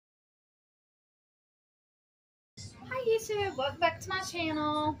YouTube, welcome back to my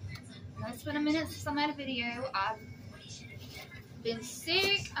channel. I know it's been a minute since I made a video. I've been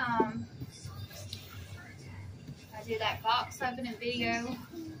sick. I did that box opening video.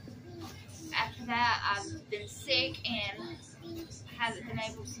 After that, I've been sick and haven't been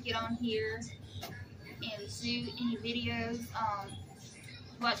able to get on here and do any videos.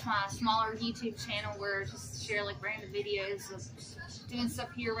 Watch my smaller YouTube channel where I just share like random videos of doing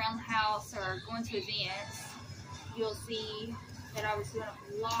stuff here around the house or going to events. You'll see that I was doing a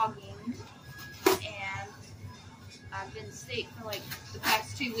vlogging, and I've been sick for like the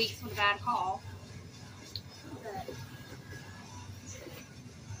past 2 weeks with a bad cough. But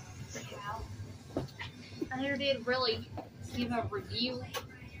I never did really give a review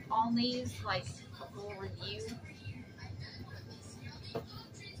on these, like a full review.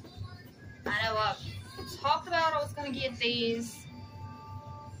 I know I talked about I was going to get these.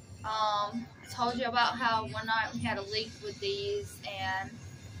 I told you about how one night we had a leak with these, and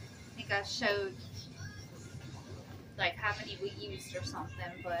I think I showed like how many we used or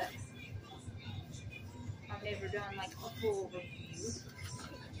something, but I've never done like a full review.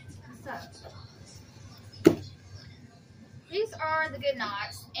 So these are the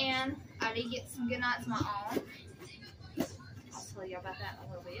Goodnites, and I did get some Goodnites of my own. I'll tell you about that in a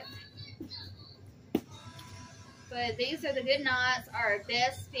little bit. But these are the Goodnites, our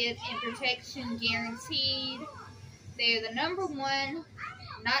best fit and protection guaranteed. They are the #1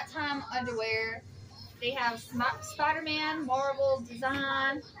 nighttime underwear. They have Spider-Man Marvel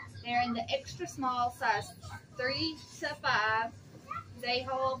design. They're in the extra small size 3 to 5. They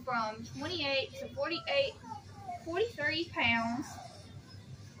hold from 28 to 43 pounds,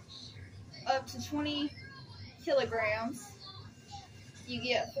 up to 20 kilograms. You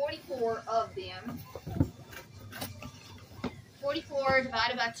get 44 of them. 44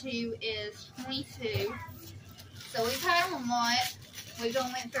 divided by 2 is 22. So we've had them a month. We've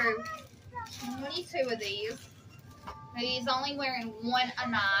only went through 22 of these. He's only wearing one a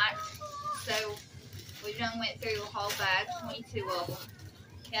night. So we done went through a whole bag, 22 of them.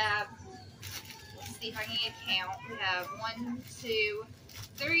 We have, let's see if I can get a count. We have 1, 2,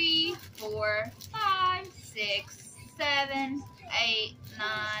 3, 4, 5, 6, 7, 8,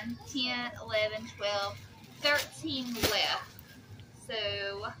 9, 10, 11, 12, 13 left. So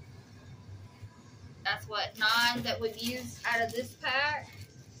that's what, 9 that we've used out of this pack.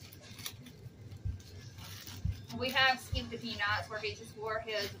 We have skipped a few nights where he just wore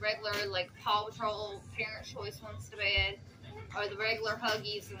his regular like Paw Patrol Parent Choice ones to bed, or the regular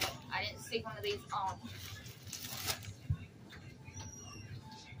Huggies, and I didn't stick one of these on.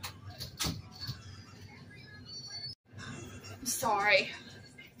 I'm sorry,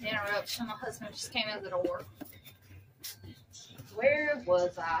 the interruption. My husband just came out the door. Where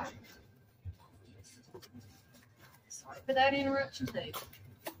was I? Sorry for that interruption too.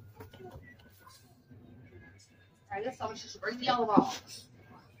 I guess I was just reading all the box.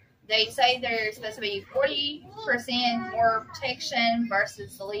 They say there's supposed to be 40% more protection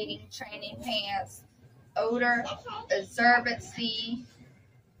versus the leading training pants. Odor absorbency,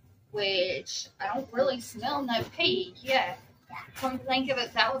 which I don't really smell no pee. Yeah, come to think of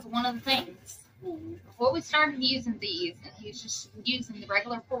it, that was one of the things. Before we started using these, and he was just using the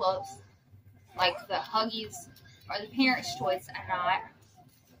regular pull-ups, like the Huggies or the Parent's Choice and not,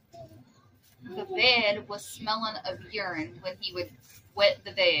 the bed was smelling of urine when he would wet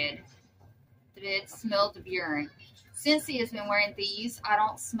the bed. The bed smelled of urine. Since he has been wearing these, I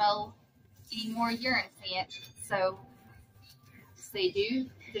don't smell any more urine scent. So they do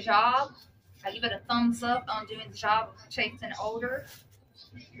the job. I give it a thumbs up on doing the job of chasing odor.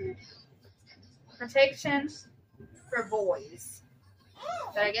 Protection for boys.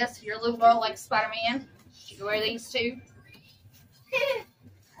 But I guess if you're a little girl like Spider-Man, you can wear these too.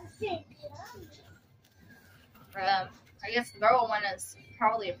 I guess the girl one is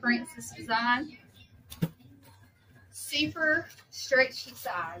probably a princess design. Super stretchy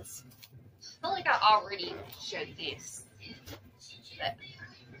size. I feel like I already showed this. But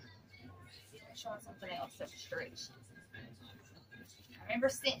I'm showing something else that's stretchy. I remember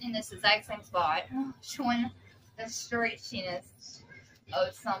sitting in this exact same spot, showing the stretchiness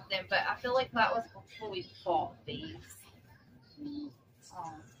of something, but I feel like that was before we bought these.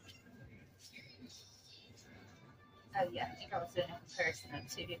 Oh yeah, I think I was doing a comparison of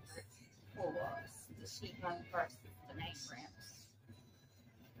 2 different pull-ups. The sheet one versus the name brands.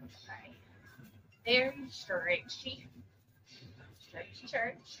 Okay. Very stretchy.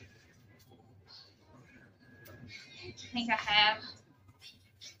 Stretchy. I think I have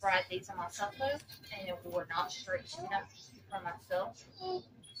tried these on myself though, and it were not stretchy enough for myself.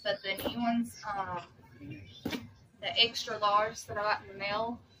 But the new ones, The extra large that I got in the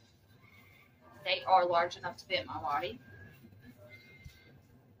mail, they are large enough to fit my body.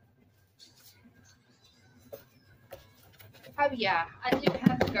 Oh yeah, I do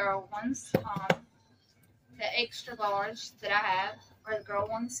have the girl ones. The extra large that I have are the girl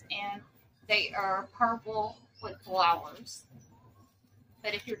ones, and they are purple with flowers.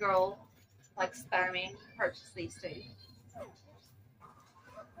 But if your girl likes Spider-Man, purchase these two.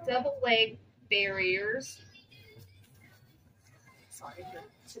 Double leg barriers. Sorry for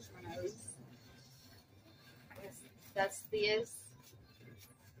touching my nose. I guess that's this.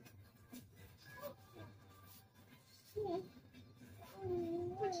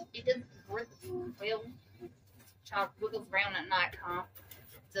 Which it doesn't work well. Child wiggles around at night, huh?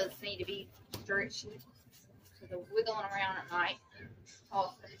 Does need to be stretched. So the wiggling around at night.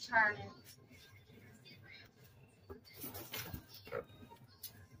 Also turning.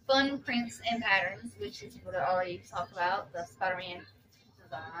 Fun prints and patterns, which is what I already talked about, the Spider-Man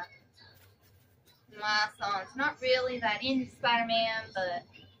design. My son's not really that into Spider-Man, but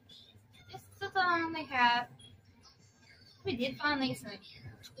this design they have. We did find these in a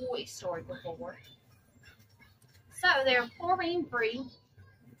Toy Story before. So they're chlorine free,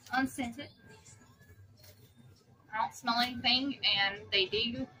 unscented. I don't smell anything, and they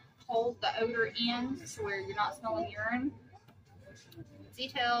do hold the odor in to where you're not smelling urine.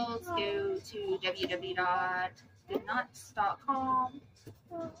 Details go to www.goodnites.com.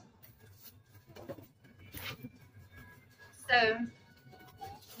 So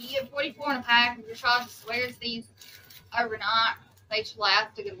you get 44 in a pack. Your child just wears these overnight. They should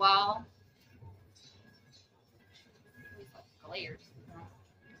last a good while.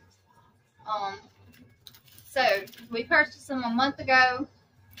 So we purchased them a month ago.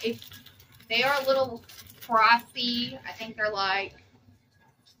 If they are a little pricey, I think they're like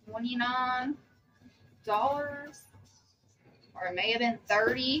 $29, or it may have been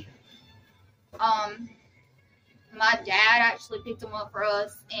 $30. My dad actually picked them up for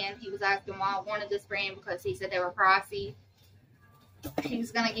us, and he was asking why I wanted this brand because he said they were pricey. He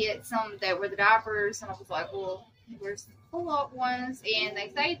was gonna get some that were the diapers, and I was like, well, there's pull-up ones, and they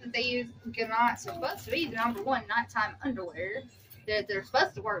say that they use Goodnites are supposed to be the #1 nighttime underwear. They're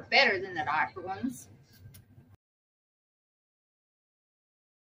supposed to work better than the diaper ones.